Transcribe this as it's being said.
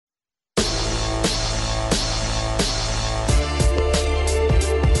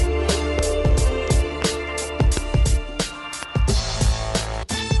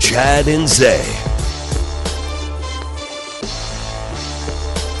Chad and Zay.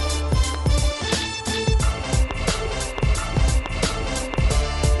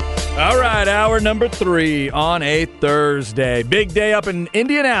 All right, hour number 3 on a Thursday. Big day up in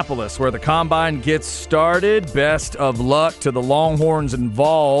Indianapolis where the Combine gets started. Best of luck to the Longhorns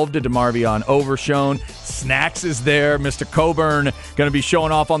involved. DeMarvion Overshone. Snacks is there. Mr. Coburn going to be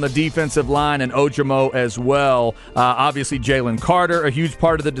showing off on the defensive line, and Ojimo as well. Obviously, Jalen Carter, a huge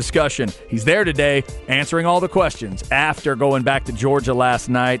part of the discussion. He's there today answering all the questions after going back to Georgia last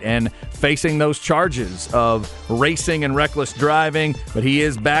night and facing those charges of racing and reckless driving. But he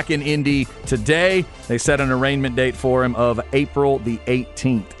is back in Indy today. They set an arraignment date for him of April the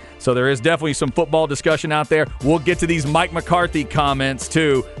 18th. So there is definitely some football discussion out there. We'll get to these Mike McCarthy comments,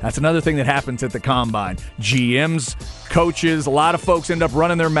 too. That's another thing that happens at the Combine. GMs, coaches, a lot of folks end up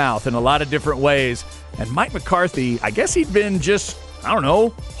running their mouth in a lot of different ways. And Mike McCarthy, I guess he'd been just,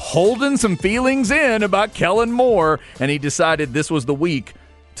 holding some feelings in about Kellen Moore, and he decided this was the week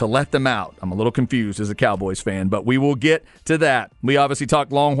to let them out. I'm a little confused as a Cowboys fan, but we will get to that. We obviously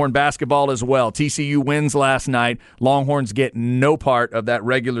talked Longhorn basketball as well. TCU wins last night. Longhorns get no part of that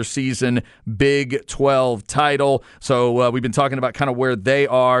regular season Big 12 title. So we've been talking about kind of where they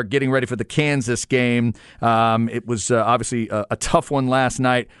are, getting ready for the Kansas game. It was obviously a tough one last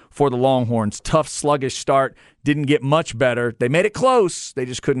night for the Longhorns. Tough, sluggish start. Didn't get much better. They made it close. They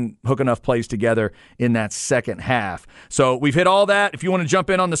just couldn't hook enough plays together in that second half. So we've hit all that. If you want to jump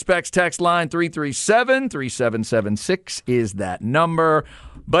in on the Specs text line, 337-3776 is that number.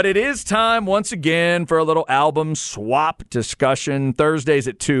 But it is time once again for a little album swap discussion. Thursdays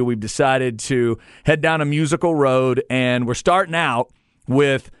at 2, we've decided to head down a musical road, and we're starting out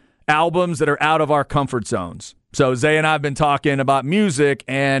with albums that are out of our comfort zones. So Zay and I have been talking about music,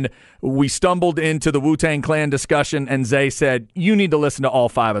 and we stumbled into the Wu-Tang Clan discussion, and Zay said, you need to listen to all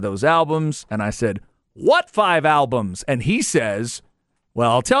 5 of those albums. And I said, what 5 albums? And he says,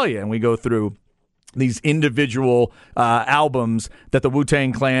 well, I'll tell you. And we go through these individual albums that the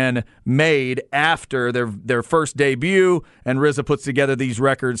Wu-Tang Clan made after their first debut, and RZA puts together these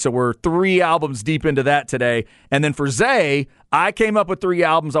records. So we're 3 albums deep into that today. And then for Zay, I came up with 3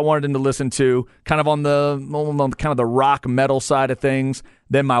 albums I wanted him to listen to, kind of on the rock metal side of things.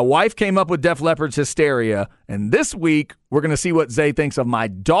 Then my wife came up with Def Leppard's Hysteria. And this week, we're going to see what Zay thinks of my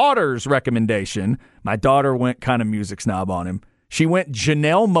daughter's recommendation. My daughter went kind of music snob on him. She went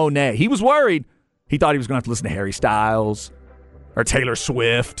Janelle Monáe. He was worried. He thought he was going to have to listen to Harry Styles or Taylor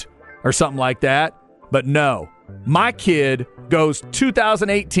Swift or something like that. But no, my kid goes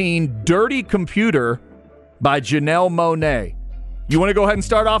 2018 Dirty Computer by Janelle Monáe. You want to go ahead and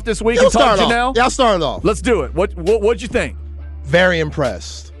start off this week and talk Janelle? Yeah, I'll start it off. Let's do it. What'd you think? Very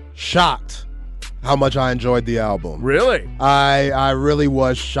impressed. Shocked how much I enjoyed the album. Really? I really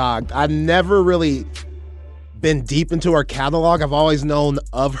was shocked. I've never really been deep into her catalog. I've always known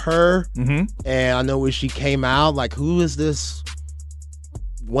of her. Mm-hmm. And I know when she came out, like, who is this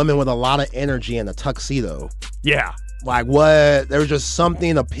woman with a lot of energy in a tuxedo? Yeah. Like, what? There was just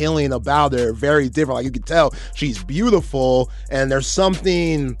something appealing about her, very different. Like, you could tell she's beautiful, and there's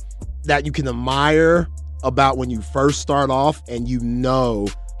something that you can admire about when you first start off and you know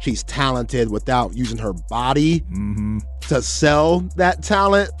she's talented without using her body to sell that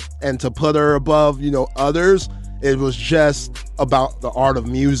talent and to put her above, others. It was just about the art of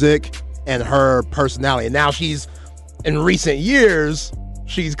music and her personality. And now she's, in recent years,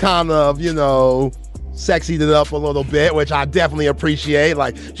 she's kind of, sexied it up a little bit, which I definitely appreciate.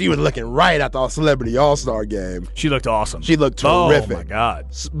 Like, she was looking right at the Celebrity All-Star game. She looked awesome. She looked terrific. Oh, my God.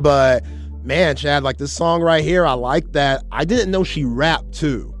 But, man, Chad, like, this song right here, I like that. I didn't know she rapped,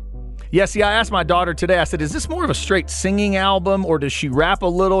 too. Yeah, see, I asked my daughter today, I said, is this more of a straight singing album, or does she rap a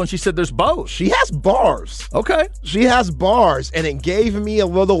little? And she said there's both. She has bars. Okay. She has bars, and it gave me a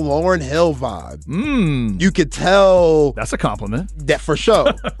little Lauryn Hill vibe. You could tell. That's a compliment. That for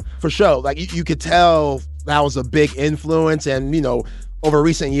sure. For sure. Like, you could tell that was a big influence, and, over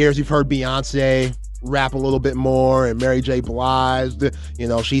recent years, you've heard Beyonce rap a little bit more, and Mary J. Blige,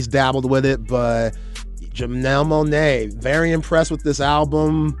 she's dabbled with it, but Janelle Monáe, very impressed with this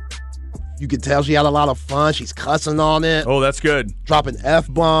album. You could tell she had a lot of fun. She's cussing on it. Oh, that's good. Dropping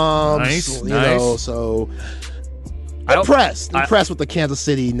F-bombs. Nice. So impressed with the Kansas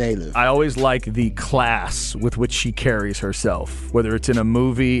City native. I always like the class with which she carries herself. Whether it's in a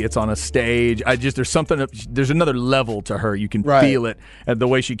movie, it's on a stage. There's another level to her. You can feel it at the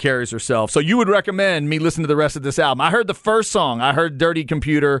way she carries herself. So you would recommend me listen to the rest of this album. I heard the first song. I heard Dirty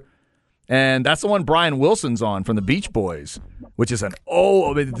Computer. And that's the one Brian Wilson's on from the Beach Boys, which is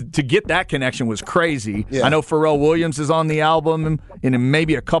to get that connection was crazy. Yeah. I know Pharrell Williams is on the album in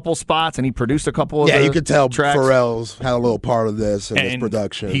maybe a couple spots, and he produced a couple of the you could tell tracks. Pharrell's had a little part of this in his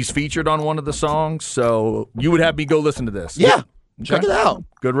production. He's featured on one of the songs, so you would have me go listen to this. Yeah, check it out.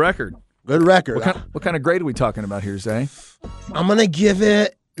 Good record. Good record. What kind of grade are we talking about here, Zay? I'm going to give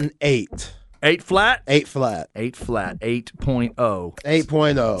it an 8. 8 flat? 8 flat. 8 flat. 8.0.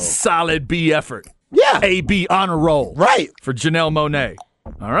 8.0. Solid B effort. Yeah. A-B honor roll. Right. For Janelle Monáe.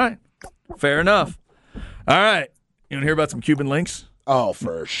 All right. Fair enough. All right. You want to hear about some Cuban links? Oh,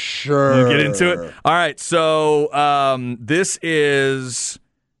 for sure. We'll get into it. All right. So this is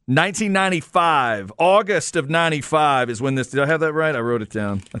 1995. August of 95 is when this. Did I have that right? I wrote it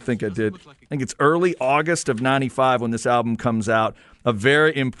down. I think I did. I think it's early August of 95 when this album comes out. A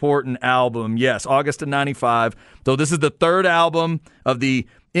very important album. Yes, August of 95. So this is the third album of the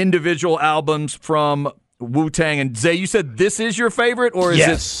individual albums from Wu-Tang. And Zay, you said this is your favorite? Or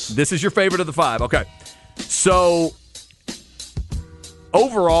is this is your favorite of the 5? Okay. So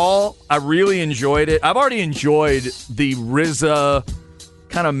overall, I really enjoyed it. I've already enjoyed the RZA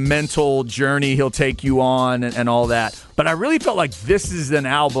kind of mental journey he'll take you on and all that. But I really felt like this is an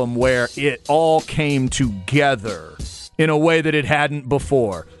album where it all came together in a way that it hadn't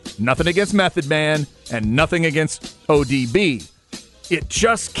before. Nothing against Method Man and nothing against ODB. It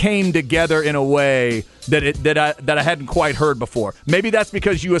just came together in a way that I hadn't quite heard before. Maybe that's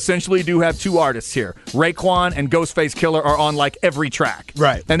because you essentially do have two artists here. Raekwon and Ghostface Killah are on like every track.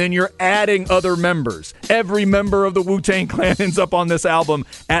 Right. And then you're adding other members. Every member of the Wu-Tang Clan ends up on this album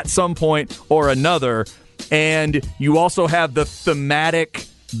at some point or another. And you also have the thematic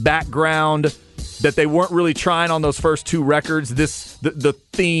background that they weren't really trying on those first two records. The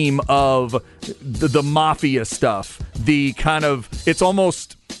theme of the mafia stuff, the kind of, it's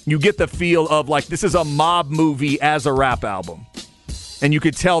almost, you get the feel of like this is a mob movie as a rap album, and you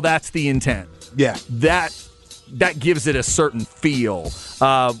could tell that's the intent. Yeah, that gives it a certain feel,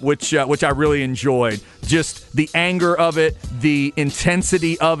 which I really enjoyed. Just the anger of it, the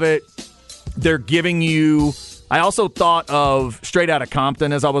intensity of it. They're giving you. I also thought of Straight Outta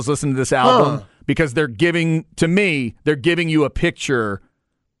Compton as I was listening to this album. Because they're giving you a picture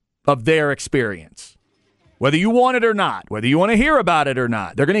of their experience. Whether you want it or not, whether you want to hear about it or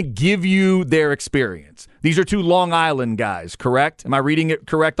not, they're going to give you their experience. These are two Long Island guys, correct? Am I reading it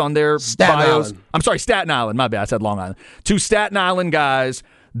correct on their Staten bios? Island. I'm sorry, Staten Island. My bad, I said Long Island. Two Staten Island guys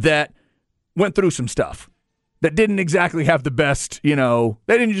that went through some stuff. That didn't exactly have the best, they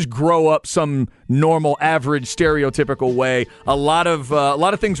didn't just grow up some normal, average, stereotypical way. A lot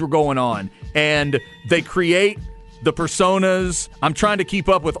of things were going on, and they create the personas. I'm trying to keep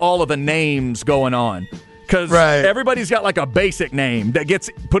up with all of the names going on. Because everybody's got like a basic name that gets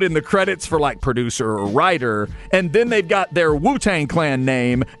put in the credits for like producer or writer, and then they've got their Wu-Tang Clan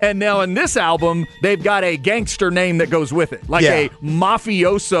name, and now in this album, they've got a gangster name that goes with it, like a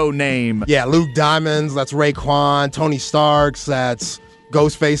mafioso name. Yeah, Luke Diamonds, that's Raekwon. Tony Starks, that's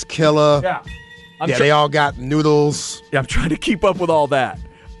Ghostface Killah. Yeah. They all got noodles. Yeah, I'm trying to keep up with all that.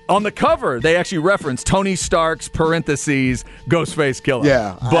 On the cover, they actually reference Tony Stark's parentheses Ghostface Killah.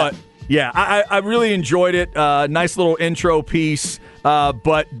 Yeah. But... yeah, I really enjoyed it. Nice little intro piece.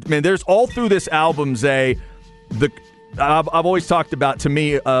 But, man, there's all through this album, Zay, I've always talked about, to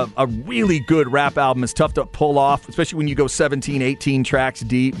me, a really good rap album is tough to pull off, especially when you go 17, 18 tracks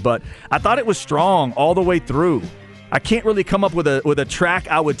deep. But I thought it was strong all the way through. I can't really come up with a track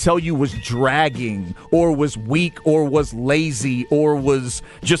I would tell you was dragging or was weak or was lazy or was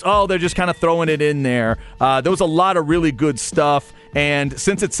just, they're just kind of throwing it in there. There was a lot of really good stuff. And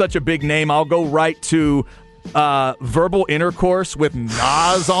since it's such a big name, I'll go right to Verbal Intercourse with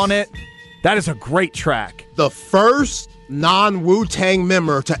Nas on it. That is a great track. The first non-Wu-Tang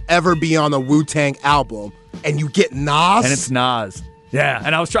member to ever be on a Wu-Tang album. And you get Nas? And it's Nas. Yeah,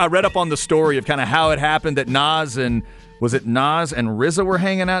 and I read up on the story of kind of how it happened that Nas and RZA were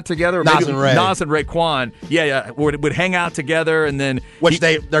hanging out together? Nas and Raekwon. Yeah, would hang out together, and then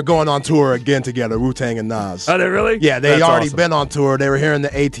they're going on tour again together, Wu-Tang and Nas. Are they really? Yeah, That's already awesome. Been on tour. They were here in the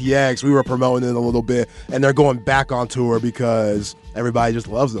ATX. We were promoting it a little bit, and they're going back on tour because everybody just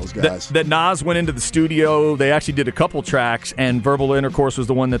loves those guys. That Nas went into the studio. They actually did a couple tracks, and Verbal Intercourse was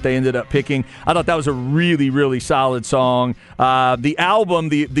the one that they ended up picking. I thought that was a really, really solid song. The album,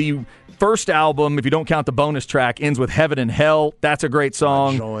 the first album, if you don't count the bonus track, ends with Heaven and Hell. That's a great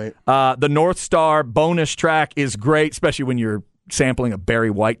song. The North Star bonus track is great, especially when you're sampling a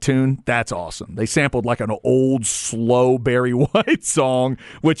Barry White tune. That's awesome. They sampled like an old, slow Barry White song,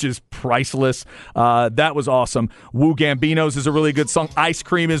 which is priceless. That was awesome. Wu Gambino's is a really good song. Ice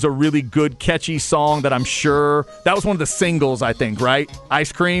Cream is a really good, catchy song that I'm sure that was one of the singles, I think, right?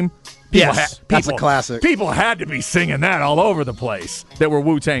 Ice Cream. That's a classic. People had to be singing that all over the place that were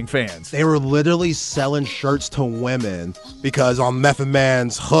Wu-Tang fans. They were literally selling shirts to women because on Method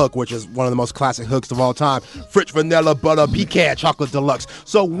Man's hook, which is one of the most classic hooks of all time, French vanilla, butter, pecan, chocolate deluxe.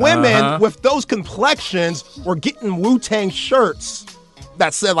 So women with those complexions were getting Wu-Tang shirts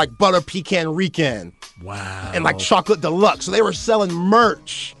that said like butter, pecan, Rican. Wow. And like chocolate deluxe. So they were selling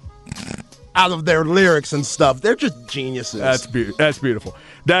merch out of their lyrics and stuff. They're just geniuses. That's beautiful.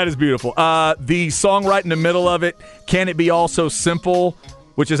 That is beautiful. The song right in the middle of it, Can It Be All So Simple,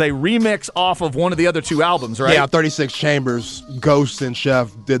 which is a remix off of one of the other two albums, right? Yeah, 36 Chambers, Ghost and Chef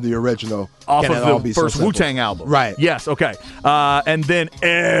did the original. Off of the first Wu-Tang album. Right. Yes, okay. And then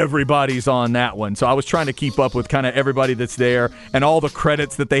everybody's on that one. So I was trying to keep up with kind of everybody that's there and all the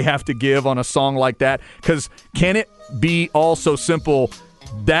credits that they have to give on a song like that. Because Can It Be All So Simple,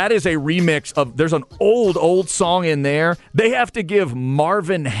 that is a remix of, there's an old song in there. They have to give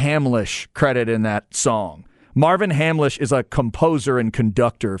Marvin Hamlish credit in that song. Marvin Hamlish is a composer and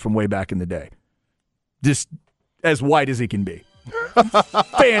conductor from way back in the day. Just as white as he can be.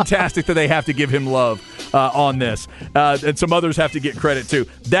 Fantastic that they have to give him love on this. And some others have to get credit too.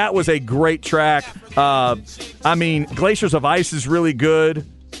 That was a great track. Glaciers of Ice is really good.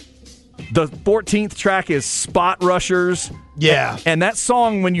 The 14th track is Spot Rushers. Yeah. And that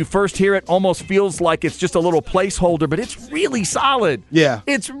song, when you first hear it, almost feels like it's just a little placeholder, but it's really solid. Yeah.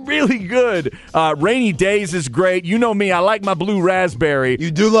 It's really good. Rainy Days is great. You know me, I like my Blue Raspberry.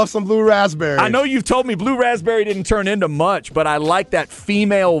 You do love some Blue Raspberry. I know you've told me Blue Raspberry didn't turn into much, but I like that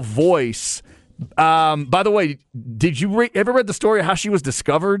female voice. By the way, did you ever read the story of how she was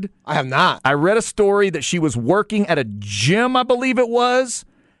discovered? I have not. I read a story that she was working at a gym, I believe it was,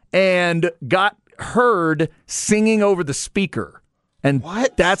 and got heard singing over the speaker. And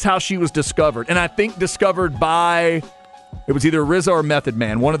that's how she was discovered. And I think discovered by, it was either RZA or Method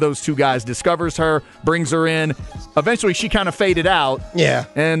Man. One of those two guys discovers her, brings her in. Eventually, she kind of faded out. Yeah.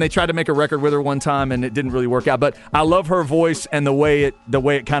 And they tried to make a record with her one time, and it didn't really work out. But I love her voice and the way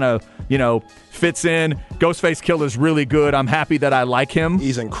it kind of, fits in. Ghostface Killah is really good. I'm happy that I like him.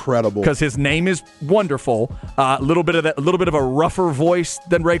 He's incredible because his name is wonderful. A little bit of a rougher voice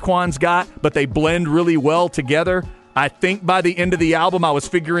than Raekwon's got, but they blend really well together. I think by the end of the album, I was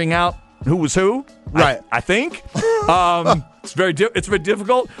figuring out who was who. Right. I think. It's very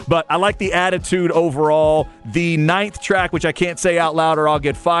difficult, but I like the attitude overall. The 9th track, which I can't say out loud or I'll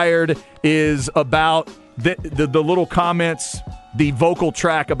get fired, is about the little comments, the vocal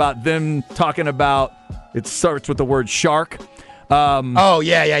track about them talking about, it starts with the word shark.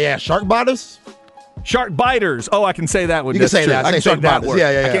 Shark biters? Shark biters. Oh, I can say that one. You can say true. that. I can say that word.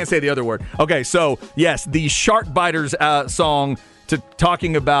 Yeah. I can't say the other word. Okay, so yes, the Shark Biters song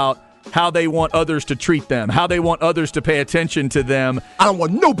talking about how they want others to treat them, how they want others to pay attention to them. I don't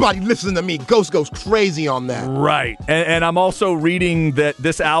want nobody listening to me. Ghost goes crazy on that. Right. And I'm also reading that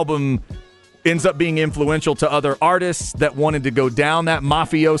this album ends up being influential to other artists that wanted to go down that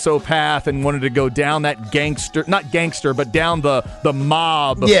mafioso path and wanted to go down that not gangster, but down the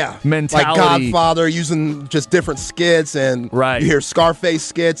mob mentality. Like Godfather using just different skits, and you hear Scarface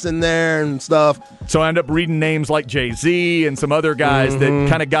skits in there and stuff. So I end up reading names like Jay-Z and some other guys that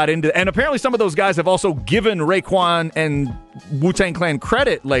kind of got into, and apparently some of those guys have also given Raekwon and Wu-Tang Clan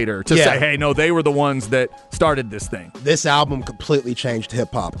credit later to say, hey, no, they were the ones that started this thing. This album completely changed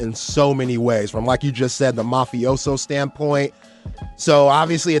hip-hop in so many ways, from, like you just said, the mafioso standpoint. So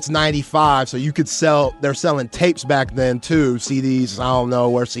obviously it's 95, so you could they're selling tapes back then too, CDs. I don't know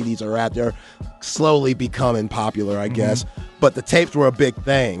where CDs are at. They're slowly becoming popular, I guess. But the tapes were a big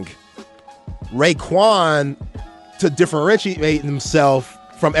thing. Raekwon, to differentiate himself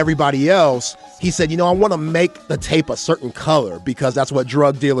from everybody else, he said, I want to make the tape a certain color because that's what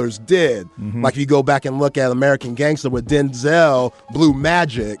drug dealers did. Like if you go back and look at American Gangster with Denzel, Blue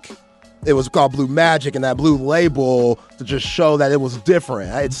Magic, it was called Blue Magic, and that blue label to just show that it was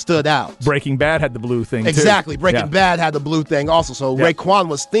different. It stood out. Breaking Bad had the blue thing, Exactly. too. Breaking Bad had the blue thing also. So Raekwon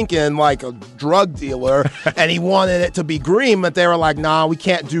was thinking like a drug dealer, and he wanted it to be green, but they were like, nah, we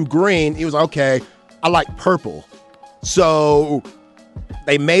can't do green. He was like, okay, I like purple. So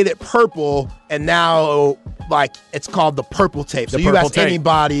they made it purple, and now it's called the purple tape. So you ask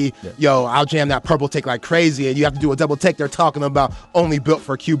anybody, I'll jam that purple tape like crazy, and you have to do a double take. They're talking about only built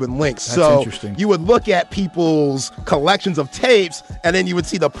for Cuban links. That's interesting. You would look at people's collections of tapes, and then you would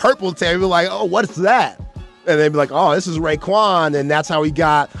see the purple tape, and be like, oh, what is that? And they'd be like, oh, this is Raekwon, and that's how he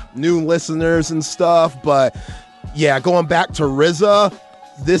got new listeners and stuff. But yeah, going back to RZA,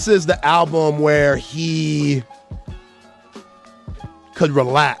 this is the album where he could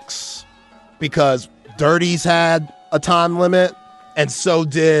relax because Dirty's had a time limit, and so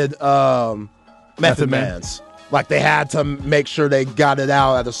did Method Man's. Like, they had to make sure they got it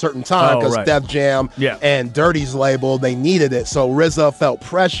out at a certain time because Def Jam and Dirty's label, they needed it. So RZA felt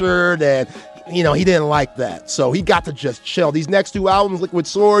pressured, and he didn't like that. So he got to just chill. These next two albums, Liquid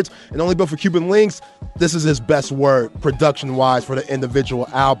Swords and Only Built for Cuban Links, this is his best work production-wise for the individual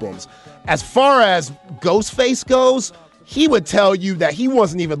albums. As far as Ghostface goes, he would tell you that he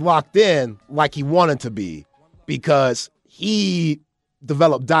wasn't even locked in like he wanted to be because he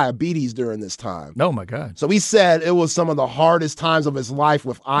developed diabetes during this time. Oh, my God. So he said it was some of the hardest times of his life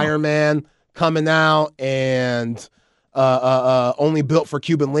with Iron Man coming out and Only Built for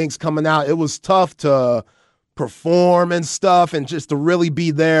Cuban Links coming out. It was tough to perform and stuff and just to really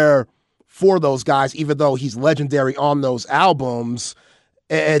be there for those guys, even though he's legendary on those albums.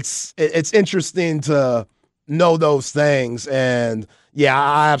 It's interesting to know those things. And yeah,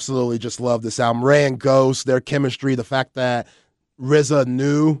 I absolutely just love this album. Ray and Ghost, their chemistry, the fact that RZA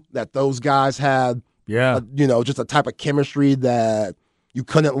knew that those guys had, just a type of chemistry that you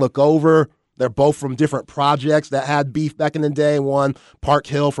couldn't look over. They're both from different projects that had beef back in the day. One, Park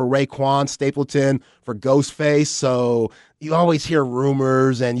Hill for Raekwon, Stapleton for Ghostface. So you always hear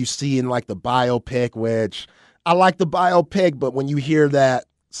rumors and you see in like the biopic, which I like the biopic, but when you hear that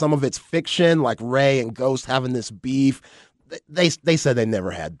some of it's fiction, like Ray and Ghost having this beef, they said they never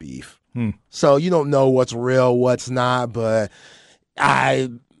had beef. So you don't know what's real, what's not, but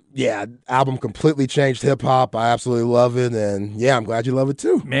album completely changed hip-hop. I absolutely love it, and yeah, I'm glad you love it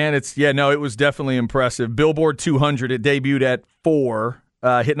too. Man, it was definitely impressive. Billboard 200, it debuted at 4,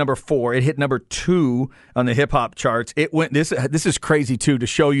 hit number 4. It hit number 2 on the hip-hop charts. It went. This is crazy, too, to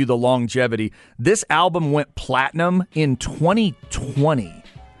show you the longevity. This album went platinum in 2020.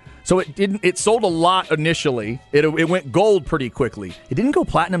 So it sold a lot initially. It went gold pretty quickly. It didn't go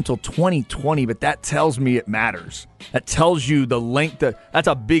platinum till 2020, but that tells me it matters. That tells you the length. That's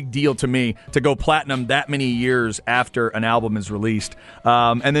a big deal to me to go platinum that many years after an album is released.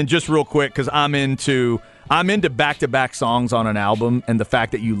 And then just real quick, because I'm into back-to-back songs on an album, and the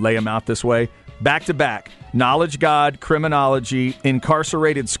fact that you lay them out this way. Back-to-back, Knowledge God, Criminology,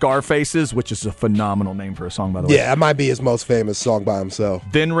 Incarcerated Scarfaces, which is a phenomenal name for a song, by the way. Yeah, that might be his most famous song by himself.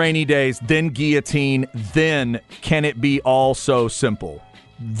 Then Rainy Days, then Guillotine, then Can It Be All So Simple.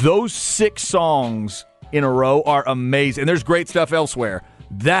 Those 6 songs in a row are amazing. And there's great stuff elsewhere.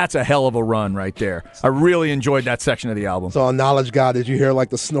 That's a hell of a run right there. I really enjoyed that section of the album. So on Knowledge God, did you hear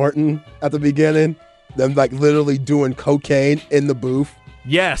like the snorting at the beginning? Them like literally doing cocaine in the booth?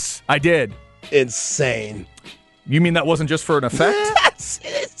 Yes, I did. Insane. You mean that wasn't just for an effect? That's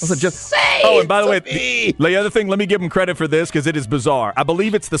insane. Oh, and by the way, the other thing, let me give him credit for this because it is bizarre. I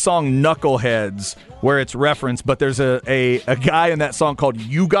believe it's the song Knuckleheads where it's referenced, but there's a guy in that song called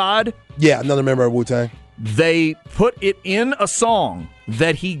You God. Yeah, another member of Wu-Tang. They put it in a song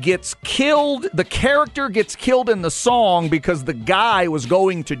that he gets killed. The character gets killed in the song because the guy was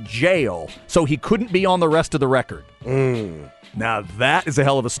going to jail, so he couldn't be on the rest of the record. Now, that is a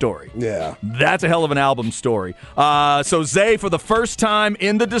hell of a story. Yeah. That's a hell of an album story. So, Zay, for the first time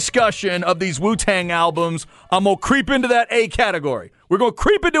in the discussion of these Wu-Tang albums, I'm going to creep into that A category. We're going to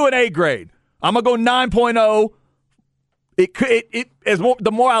creep into an A grade. I'm going to go 9.0.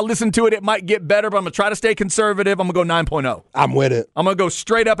 The more I listen to it, it might get better, but I'm going to try to stay conservative. I'm going to go 9.0. I'm with it. I'm going to go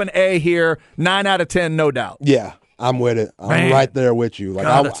straight up an A here, 9 out of 10, no doubt. Yeah. I'm with it. I'm right there with you. Like,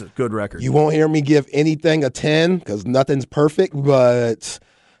 God, that's a good record. You won't hear me give anything a 10 because nothing's perfect, but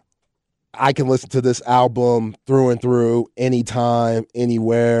I can listen to this album through and through, anytime,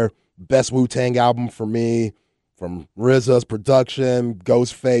 anywhere. Best Wu-Tang album for me, from RZA's production,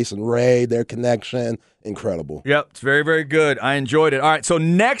 Ghostface and Ray, their connection, incredible. Yep, it's very, very good. I enjoyed it. All right, so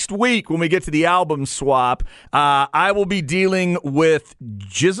next week when we get to the album swap, I will be dealing with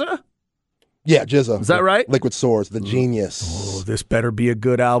GZA. Yeah, GZA. Is that right? Liquid Swords, the genius. Oh, this better be a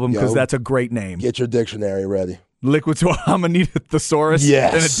good album because that's a great name. Get your dictionary ready. Liquid Swords. I'm going to need a thesaurus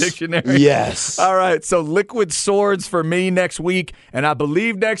and a dictionary. Yes. All right, so Liquid Swords for me next week. And I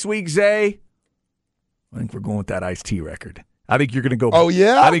believe next week, Zay, I think we're going with that Ice-T record. I think you're going to go. Oh,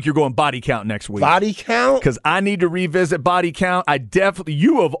 yeah? I think you're going Body Count next week. Body Count? Because I need to revisit Body Count.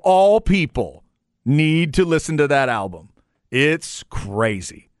 You of all people, need to listen to that album. It's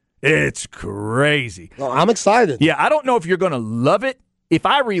crazy. It's crazy. Well, I'm excited. Yeah, I don't know if you're going to love it. If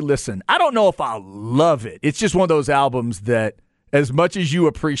I re-listen, I don't know if I'll love it. It's just one of those albums that, as much as you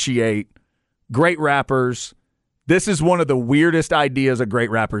appreciate great rappers. This is one of the weirdest ideas a great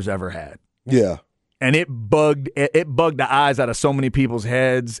rapper's ever had. Yeah. And it bugged the eyes out of so many people's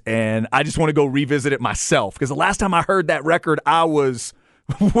heads, and I just want to go revisit it myself. Because the last time I heard that record, I was,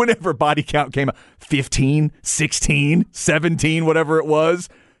 whenever Body Count came out, 15, 16, 17, whatever it was.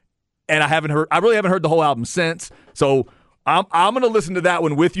 And I really haven't heard the whole album since. So I'm going to listen to that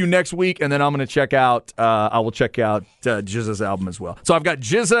one with you next week, and then I'm going to check out GZA's album as well. So I've got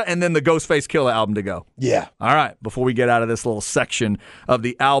GZA and then the Ghostface Killah album to go. Yeah. All right, before we get out of this little section of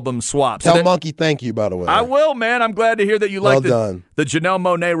the album swap. Tell Monkey thank you, by the way. I will, man. I'm glad to hear that you like the Janelle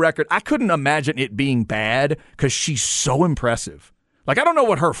Monáe record. I couldn't imagine it being bad because she's so impressive. Like, I don't know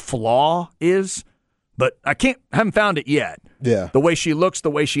what her flaw is, but haven't found it yet. Yeah. The way she looks,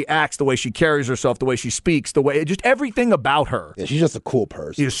 the way she acts, the way she carries herself, the way she speaks, just everything about her. Yeah, she's just a cool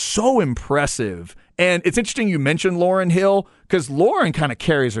person. Is so impressive. And it's interesting you mentioned Lauryn Hill because Lauryn kind of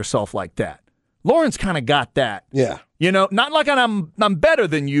carries herself like that. Lauryn's kind of got that. Yeah. You know, not like I'm better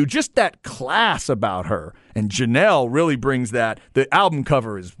than you, just that class about her. And Janelle really brings that. The album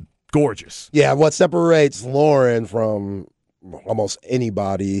cover is gorgeous. Yeah, what separates Lauryn from almost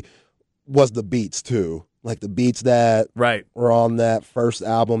anybody was the beats, too. Like the beats that were on that first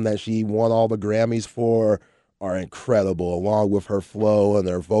album that she won all the Grammys for are incredible, along with her flow and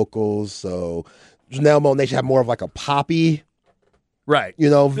her vocals. So Janelle Monáe should have more of like a poppy, beats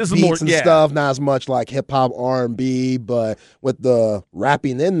and stuff. Not as much like hip hop, R&B, but with the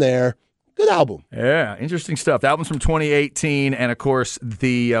rapping in there. Good album. Yeah, interesting stuff. The album's from 2018, and of course,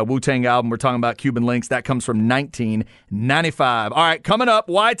 the Wu-Tang album we're talking about, Cuban Links, that comes from 1995. All right, coming up,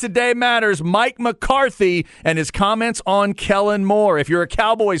 Why Today Matters, Mike McCarthy and his comments on Kellen Moore. If you're a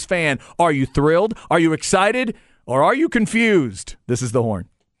Cowboys fan, are you thrilled? Are you excited? Or are you confused? This is The Horn.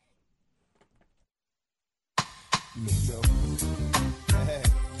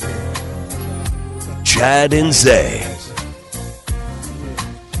 Chad and Zay.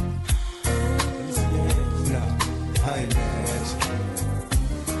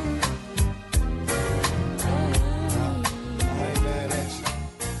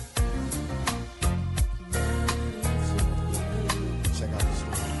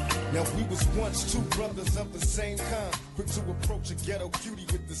 Once two brothers of the same kind, quick to approach a ghetto cutie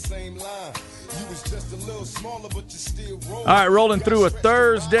with the same line. You was just a little smaller, but you still roll. All right, rolling through a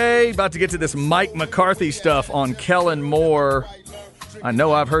Thursday. About to get to this Mike McCarthy stuff on Kellen Moore. I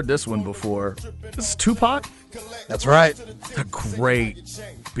know I've heard this one before. This is Tupac? That's right. A great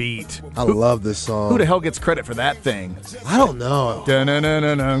beat. I love this song. Who the hell gets credit for that thing? I don't know.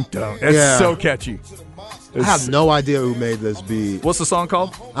 It's so catchy. I have no idea who made this beat. What's the song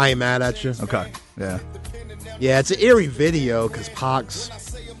called? I Ain't Mad at You. Okay. Yeah. Yeah, it's an eerie video because Pac's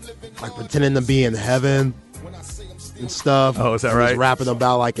like pretending to be in heaven and stuff. Oh, is that right? He's rapping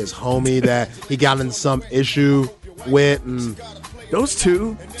about like his homie that he got in some issue with. And those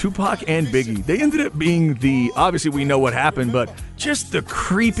two, Tupac and Biggie, they ended up being obviously we know what happened, but just the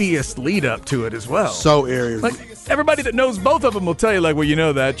creepiest lead up to it as well. So eerie. Like, everybody that knows both of them will tell you, like, well, you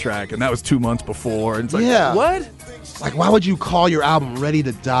know that track, and that was 2 months before. And it's like, yeah. What? Like, why would you call your album Ready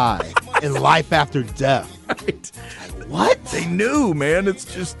to Die and Life After Death? Right. Like, what? They knew, man. It's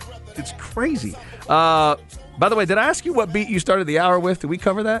crazy. By the way, did I ask you what beat you started the hour with? Did we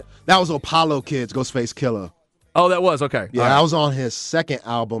cover that? That was Apollo Kids, Ghostface Killah. Oh, that was? Okay. Yeah, I was on his second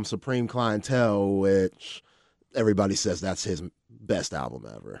album, Supreme Clientele, which everybody says that's his best album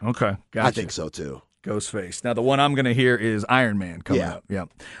ever. Okay, gotcha. I think so, too. Ghostface. Now, the one I'm going to hear is Iron Man coming up. Yeah.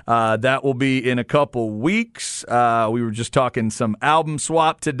 That will be in a couple weeks. We were just talking some album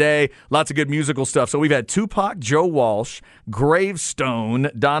swap today. Lots of good musical stuff. So we've had Tupac, Joe Walsh,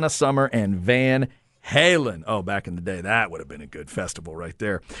 Gravestone, Donna Summer, and Van Halen. Oh, back in the day, that would have been a good festival right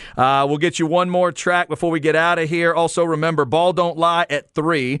there. We'll get you one more track before we get out of here. Also, remember, Ball Don't Lie at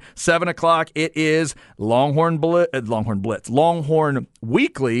 3, 7 o'clock. It is Longhorn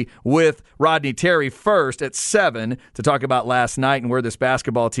Weekly with Rodney Terry first at 7 to talk about last night and where this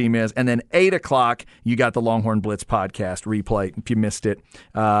basketball team is. And then 8 o'clock, you got the Longhorn Blitz podcast replay if you missed it.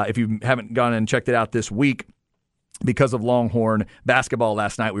 If you haven't gone and checked it out this week, because of Longhorn basketball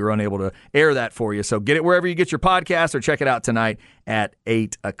last night, we were unable to air that for you. So get it wherever you get your podcast or check it out tonight at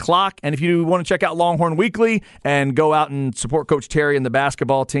 8 o'clock. And if you want to check out Longhorn Weekly and go out and support Coach Terry and the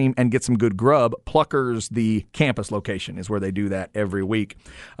basketball team and get some good grub, Pluckers, the campus location, is where they do that every week.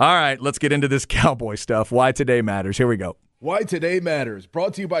 All right, let's get into this Cowboy stuff. Why Today Matters. Here we go. Why Today Matters,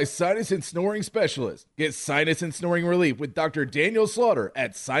 brought to you by Sinus and Snoring Specialist. Get sinus and snoring relief with Dr. Daniel Slaughter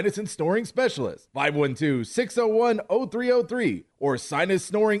at Sinus and Snoring Specialist, 512-601-0303 or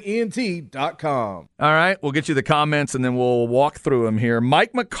sinussnoringent.com. All right, we'll get you the comments and then we'll walk through them here.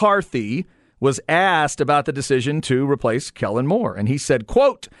 Mike McCarthy was asked about the decision to replace Kellen Moore. And he said,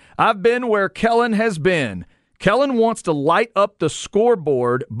 quote, "I've been where Kellen has been. Kellen wants to light up the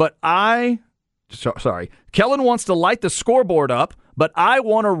scoreboard, Kellen wants to light the scoreboard up, but I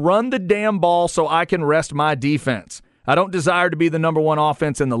want to run the damn ball so I can rest my defense. I don't desire to be the number one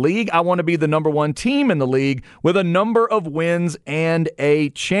offense in the league. I want to be the number one team in the league with a number of wins and a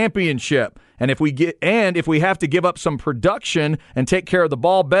championship. And if we have to give up some production and take care of the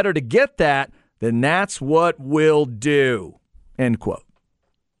ball better to get that, then that's what we'll do." End quote.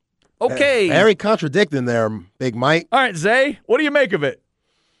 Okay. Very contradicting there, Big Mike. All right, Zay, what do you make of it?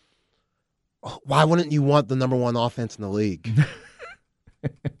 Why wouldn't you want the number one offense in the league?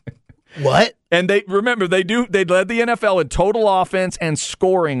 What? And they led the NFL in total offense and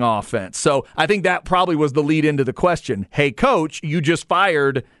scoring offense. So I think that probably was the lead into the question. Hey, coach, you just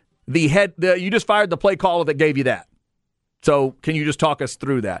fired the play caller that gave you that. So can you just talk us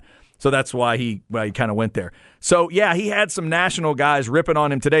through that? So that's why he kind of went there. So, yeah, he had some national guys ripping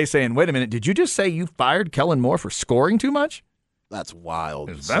on him today saying, wait a minute, did you just say you fired Kellen Moore for scoring too much? That's wild.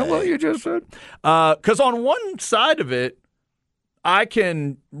 Is that what you just said? Because on one side of it, I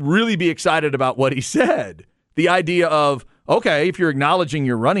can really be excited about what he said. The idea of, okay, if you're acknowledging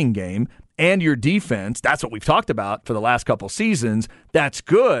your running game and your defense, that's what we've talked about for the last couple seasons, that's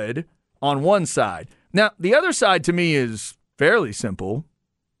good on one side. Now, the other side to me is fairly simple.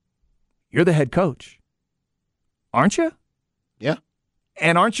 You're the head coach, aren't you? Yeah.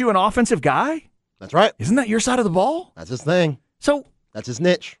 And aren't you an offensive guy? That's right. Isn't that your side of the ball? That's his thing. So that's his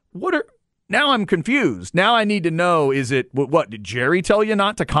niche. Now I'm confused. Now I need to know, is it, what, did Jerry tell you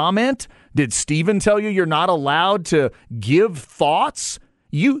not to comment? Did Steven tell you you're not allowed to give thoughts?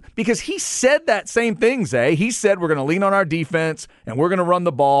 Because he said that same thing, Zay. He said we're going to lean on our defense and we're going to run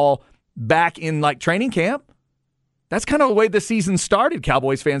the ball back in like training camp. That's kind of the way the season started.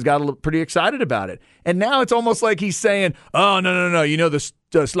 Cowboys fans got pretty excited about it. And now it's almost like he's saying, oh, no. You know,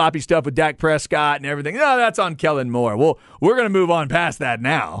 the sloppy stuff with Dak Prescott and everything. No, that's on Kellen Moore. Well, we're going to move on past that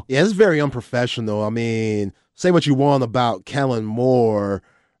now. Yeah, it's very unprofessional. I mean, say what you want about Kellen Moore.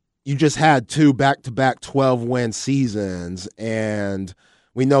 You just had 2 back-to-back 12-win seasons, and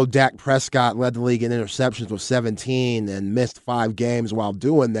we know Dak Prescott led the league in interceptions with 17 and missed 5 games while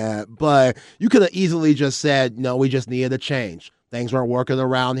doing that. But you could have easily just said, no, we just needed a change. Things weren't working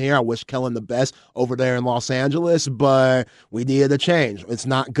around here. I wish Kellen the best over there in Los Angeles, but we needed a change. It's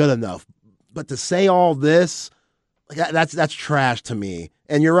not good enough. But to say all this, that's trash to me.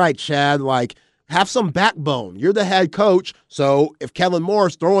 And you're right, Chad, have some backbone. You're the head coach, so if Kellen Moore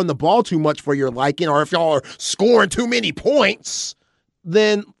is throwing the ball too much for your liking, or if y'all are scoring too many points,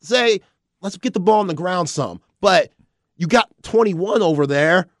 then say, let's get the ball on the ground some. But you got 21 over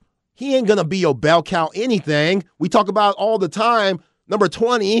there. He ain't going to be your bell cow anything. We talk about all the time, number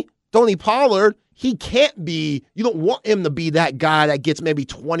 20, Tony Pollard, he can't be, you don't want him to be that guy that gets maybe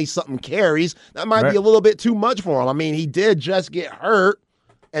 20-something carries. That might be a little bit too much for him. I mean, he did just get hurt,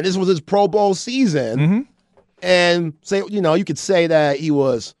 and this was his Pro Bowl season. Mm-hmm. And say, you could say that he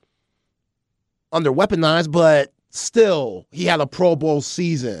was under-weaponized, but still, he had a Pro Bowl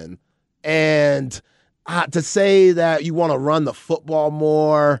season. And to say that you want to run the football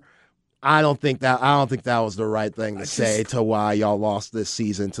more, I don't think that was the right thing to say to why y'all lost this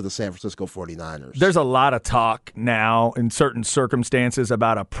season to the San Francisco 49ers. There's a lot of talk now in certain circumstances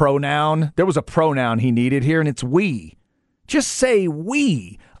about a pronoun. There was a pronoun he needed here, and it's we. Just say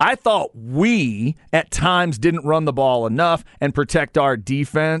we. I thought we at times didn't run the ball enough and protect our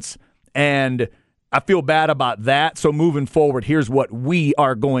defense, and I feel bad about that. So moving forward, here's what we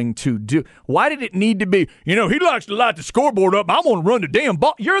are going to do. Why did it need to be, he likes to light the scoreboard up. I'm going to run the damn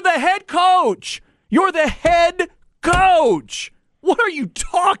ball. You're the head coach. You're the head coach. What are you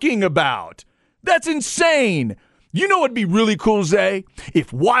talking about? That's insane. You know what'd be really cool, Zay?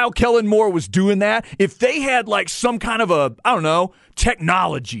 If while Kellen Moore was doing that, if they had some kind of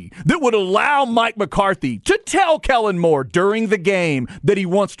technology that would allow Mike McCarthy to tell Kellen Moore during the game that he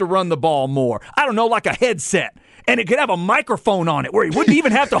wants to run the ball more. I don't know, like a headset. And it could have a microphone on it where he wouldn't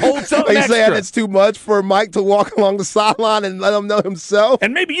even have to hold something extra. Are you saying it's too much for Mike to walk along the sideline and let him know himself?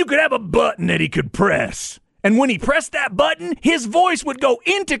 And maybe you could have a button that he could press. And when he pressed that button, his voice would go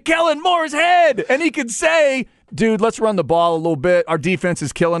into Kellen Moore's head. And he could say, dude, let's run the ball a little bit. Our defense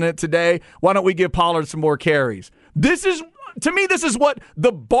is killing it today. Why don't we give Pollard some more carries? To me, this is what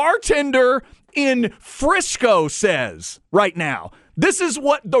the bartender in Frisco says right now. This is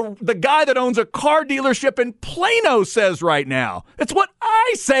what the guy that owns a car dealership in Plano says right now. It's what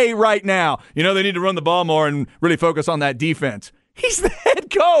I say right now. They need to run the ball more and really focus on that defense. He's the head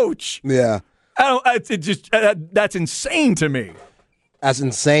coach. Yeah. That's insane to me. as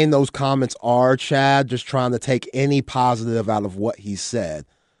insane those comments are, Chad, just trying to take any positive out of what he said,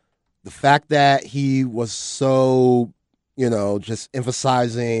 the fact that he was so, just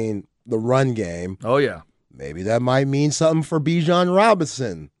emphasizing the run game. Oh, yeah. Maybe that might mean something for Bijan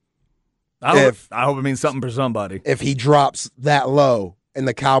Robinson. I hope it means something for somebody. If he drops that low and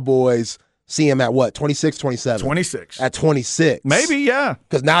the Cowboys see him at what, 26, 27? 26. At 26. Maybe, yeah.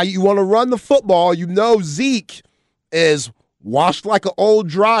 Because now you want to run the football. Zeke is washed like an old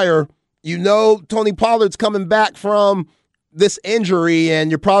dryer. Tony Pollard's coming back from this injury, and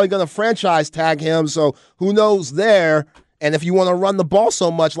you're probably going to franchise tag him. So who knows there? And if you want to run the ball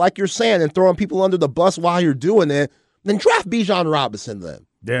so much, like you're saying, and throwing people under the bus while you're doing it, then draft Bijan Robinson then.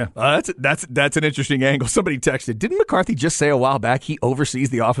 Yeah, that's an interesting angle. Somebody texted, didn't McCarthy just say a while back he oversees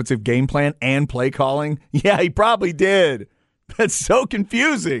the offensive game plan and play calling? Yeah, he probably did. That's so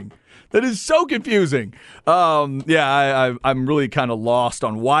confusing. That is so confusing. I'm really kind of lost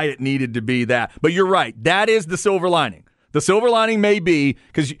on why it needed to be that. But you're right. That is the silver lining. The silver lining may be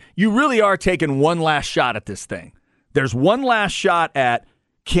because you really are taking one last shot at this thing. There's one last shot at,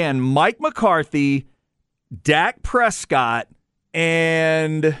 can Mike McCarthy, Dak Prescott,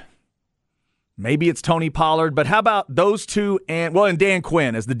 and maybe it's Tony Pollard, but how about those two and Dan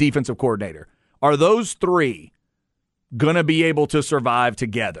Quinn as the defensive coordinator? Are those three going to be able to survive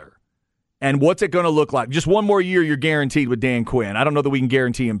together? And what's it going to look like? Just one more year you're guaranteed with Dan Quinn. I don't know that we can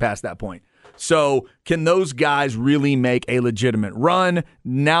guarantee him past that point. So can those guys really make a legitimate run?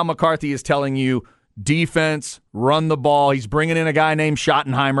 Now McCarthy is telling you defense, run the ball. He's bringing in a guy named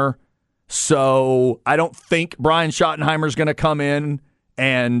Schottenheimer. So I don't think Brian Schottenheimer's going to come in,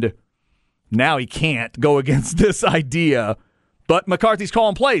 and now he can't go against this idea. But McCarthy's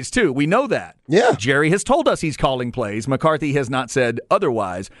calling plays, too. We know that. Yeah. Jerry has told us he's calling plays. McCarthy has not said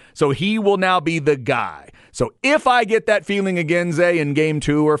otherwise. So he will now be the guy. So if I get that feeling again, Zay, in game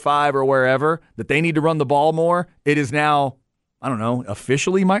 2 or 5 or wherever, that they need to run the ball more, it is now, I don't know,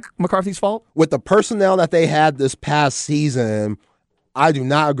 officially Mike McCarthy's fault? With the personnel that they had this past season, I do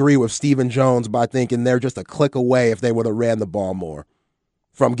not agree with Stephen Jones by thinking they're just a click away if they would have ran the ball more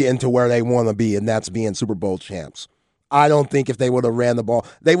from getting to where they want to be, and that's being Super Bowl champs. I don't think if they would have ran the ball,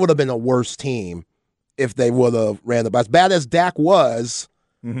 they would have been a worse team if they would have ran the ball. As bad as Dak was,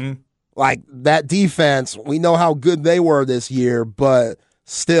 like that defense, we know how good they were this year, but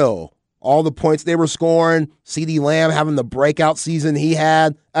still, all the points they were scoring, CeeDee Lamb having the breakout season he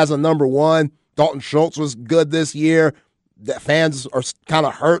had as a number one, Dalton Schultz was good this year. The fans are kind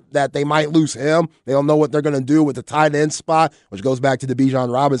of hurt that they might lose him. They don't know what they're going to do with the tight end spot, which goes back to the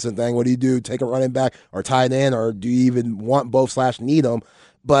Bijan Robinson thing. What do you do? Take a running back or tight end, or do you even want both / need them?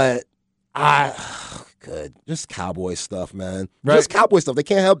 But just Cowboy stuff, man. Right. Just Cowboy stuff. They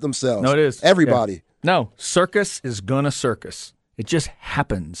can't help themselves. No, it is. Everybody. Yeah. No, circus is going to circus. It just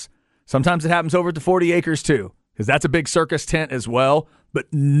happens. Sometimes it happens over at the 40 acres, too, because that's a big circus tent as well, but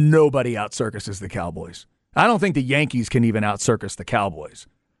nobody out-circuses the Cowboys. I don't think the Yankees can even out-circus the Cowboys,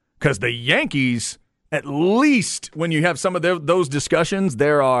 because the Yankees, at least when you have some of those discussions,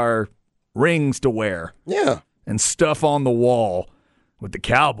 there are rings to wear, and stuff on the wall. With the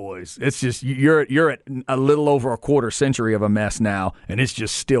Cowboys, it's just you're at a little over a quarter century of a mess now, and it's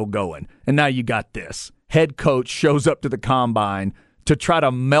just still going. And now you got this head coach shows up to the combine to try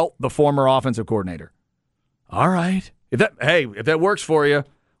to melt the former offensive coordinator. All right, if that works for you.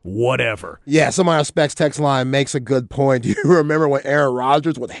 Whatever. Yeah, somebody on Specs text line makes a good point. Do you remember when Aaron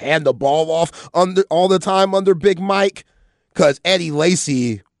Rodgers would hand the ball off all the time under Big Mike? Because Eddie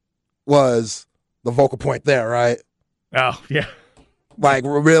Lacy was the vocal point there, right? Oh, yeah. Like,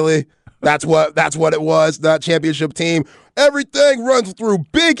 really? That's what it was, that championship team. Everything runs through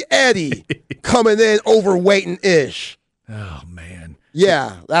Big Eddie coming in overweight and ish. Oh, man.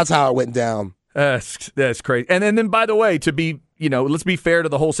 Yeah, that's how it went down. That's crazy. And then, by the way, to be, let's be fair to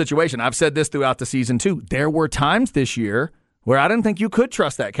the whole situation. I've said this throughout the season, too. There were times this year where I didn't think you could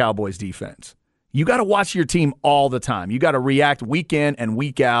trust that Cowboys defense. You got to watch your team all the time. You got to react week in and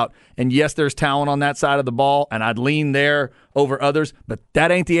week out. And yes, there's talent on that side of the ball, and I'd lean there over others, but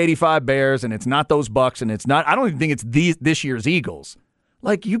that ain't the 85 Bears, and it's not those Bucks, and it's not, I don't even think it's this year's Eagles.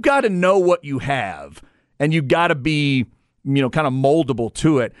 Like, you got to know what you have, and you got to be, kind of moldable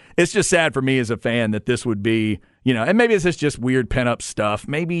to it. It's just sad for me as a fan that this would be And maybe it's just weird pent-up stuff.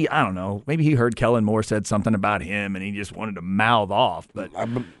 Maybe, I don't know, maybe he heard Kellen Moore said something about him and he just wanted to mouth off. But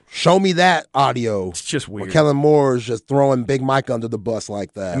show me that audio. It's just weird. Where Kellen Moore is just throwing Big Mike under the bus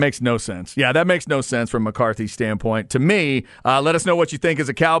like that. It makes no sense. Yeah, that makes no sense from McCarthy's standpoint. To me, let us know what you think as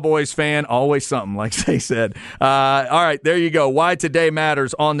a Cowboys fan. Always something, like Zay said. All right, there you go. Why today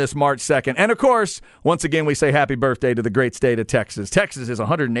matters on this March 2nd. And, of course, once again, we say happy birthday to the great state of Texas. Texas is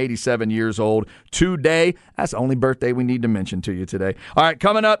 187 years old today. That's the only birthday we need to mention to you today. All right,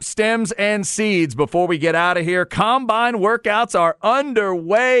 coming up, stems and seeds. Before we get out of here, combine workouts are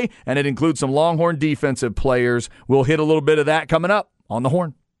underway, and it includes some Longhorn defensive players. We'll hit a little bit of that coming up on the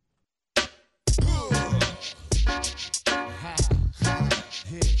Horn.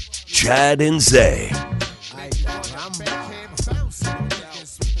 Chad and Zay.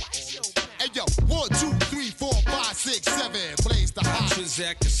 Hey, yo, 1, 2, 3, 4, 5, 6, 7. Blaze the hot.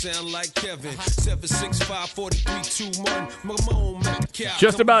 Transact sound like Kevin. 765 4321.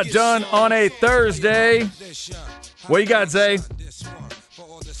 Just about done on a Thursday. What you got, Zay?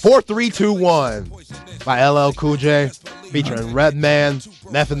 4321 by LL Cool J, featuring Redman,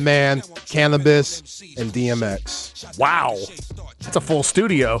 Method Man, Cannabis, and DMX. Wow. That's a full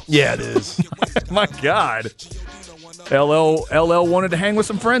studio. Yeah, it is. My God. LL wanted to hang with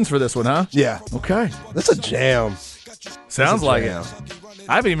some friends for this one, huh? Yeah. Okay. That's a jam. Sounds like it.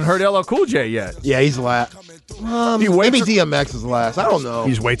 I haven't even heard LL Cool J yet. Yeah, he's last. Maybe DMX is last. I don't know.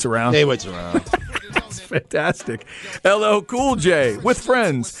 He just waits around. Yeah, he waits around. Fantastic. LL Cool J with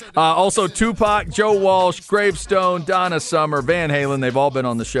friends. Also Tupac, Joe Walsh, Gravestone, Donna Summer, Van Halen. They've all been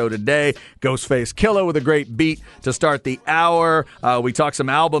on the show today. Ghostface Killah with a great beat to start the hour. We talked some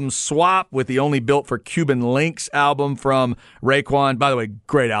album swap with the Only Built for Cuban Links album from Raekwon. By the way,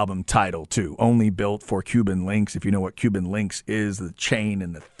 great album title too. Only Built for Cuban Links. If you know what Cuban Links is, the chain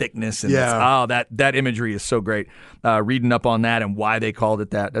and the thickness. And that imagery is so great. Reading up on that and why they called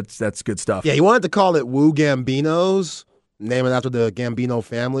it that. That's good stuff. Yeah, he wanted to call it Wu Gambinos, naming after the Gambino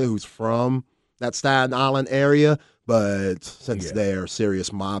family who's from that Staten Island area. But since they're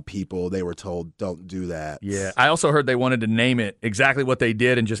serious mob people, they were told don't do that. Yeah, I also heard they wanted to name it exactly what they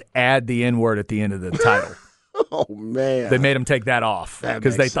did and just add the N-word at the end of the title. Oh, man. They made them take that off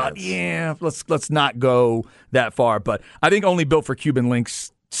because they thought, let's not go that far. But I think Only Built for Cuban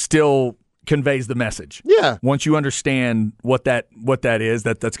Links still conveys the message. Yeah. Once you understand what that is,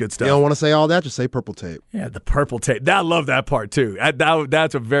 that's good stuff. You don't want to say all that, just say purple tape. Yeah, the purple tape. I love that part too.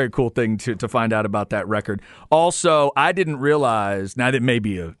 That's a very cool thing to find out about that record. Also, I didn't realize, now that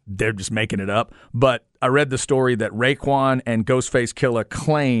maybe they're just making it up, but I read the story that Raekwon and Ghostface Killah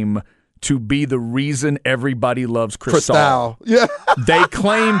claim to be the reason everybody loves Cristal. Yeah. They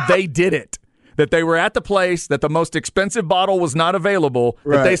claim they did it. That they were at the place, that the most expensive bottle was not available,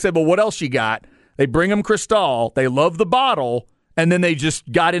 that they said, well, what else you got? They bring them Cristal, they love the bottle, and then they just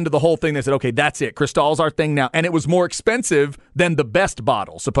got into the whole thing. They said, okay, that's it. Cristal's our thing now. And it was more expensive than the best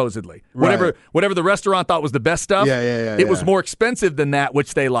bottle, supposedly. Right. Whatever the restaurant thought was the best stuff, it was more expensive than that,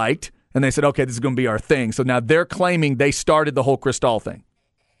 which they liked. And they said, okay, this is going to be our thing. So now they're claiming they started the whole Cristal thing.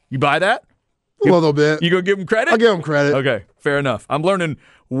 You buy that? A little bit. You going to give them credit? I'll give them credit. Okay, fair enough. I'm learning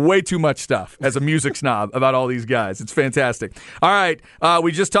way too much stuff as a music snob about all these guys. It's fantastic. All right,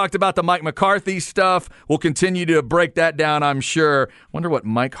 we just talked about the Mike McCarthy stuff. We'll continue to break that down, I'm sure. Wonder what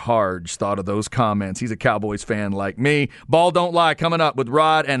Mike Harge thought of those comments. He's a Cowboys fan like me. Ball Don't Lie coming up with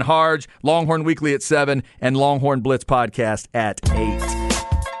Rod and Harge. Longhorn Weekly at 7 and Longhorn Blitz Podcast at 8.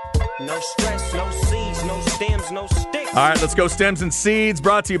 No stress, no seeds, no stems, no sticks. All right, let's go Stems and Seeds,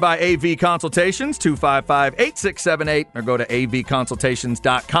 brought to you by AV Consultations, 255-8678, or go to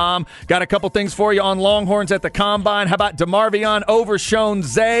avconsultations.com. Got a couple things for you on Longhorns at the Combine. How about DeMarvion overshown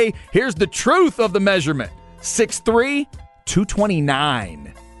Zay? Here's the truth of the measurement. 6'3",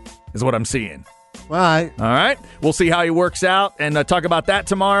 229 is what I'm seeing. All right. We'll see how he works out and talk about that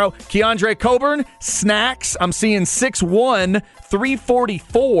tomorrow. Keandre Coburn, snacks. I'm seeing 6'1",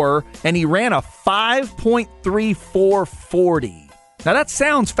 344, and he ran a 5.3440. Now, that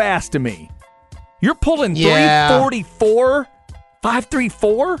sounds fast to me. You're pulling 344,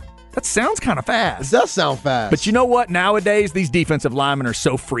 534? That sounds kind of fast. It does sound fast. But you know what? Nowadays, these defensive linemen are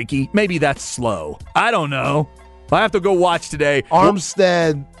so freaky. Maybe that's slow. I don't know. I have to go watch today.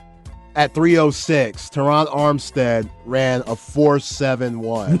 Armstead at 306. Teron Armstead ran a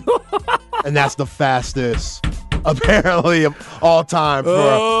 4.71. And that's the fastest, apparently, of all time.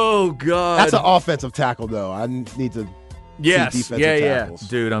 Oh, God. That's an offensive tackle, though. I need to see defensive tackles.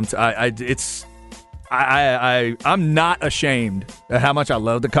 Dude, I'm not ashamed of how much I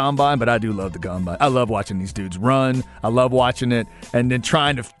love the Combine, but I do love the Combine. I love watching these dudes run. I love watching it and then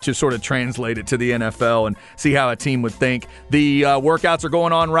trying to sort of translate it to the NFL and see how a team would think. The workouts are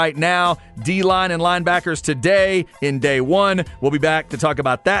going on right now. D-line and linebackers today in day one. We'll be back to talk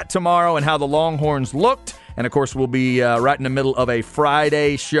about that tomorrow and how the Longhorns looked. And, of course, we'll be right in the middle of a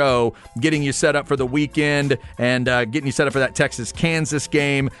Friday show, getting you set up for the weekend and getting you set up for that Texas-Kansas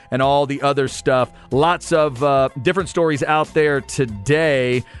game and all the other stuff. Lots of different stories out there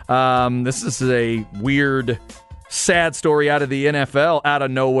today. This is a weird, sad story out of the NFL, out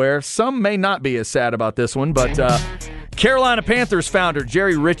of nowhere. Some may not be as sad about this one, but Carolina Panthers founder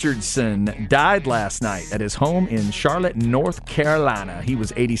Jerry Richardson died last night at his home in Charlotte, North Carolina. He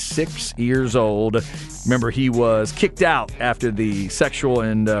was 86 years old. Remember, he was kicked out after the sexual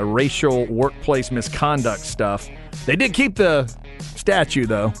and racial workplace misconduct stuff. They did keep the statue,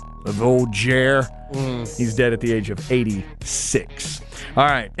 though, of old Jer. He's dead at the age of 86. All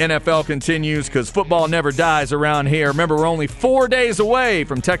right, NFL continues because football never dies around here. Remember, we're only 4 days away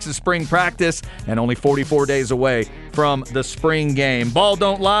from Texas spring practice and only 44 days away from the spring game. Ball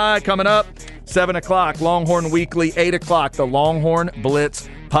Don't Lie coming up, 7 o'clock, Longhorn Weekly, 8 o'clock, the Longhorn Blitz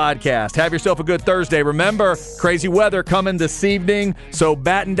podcast. Have yourself a good Thursday. Remember, crazy weather coming this evening, so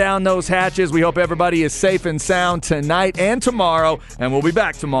batten down those hatches. We hope everybody is safe and sound tonight and tomorrow, and we'll be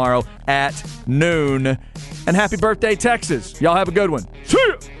back tomorrow at noon. And happy birthday, Texas. Y'all have a good one. See ya!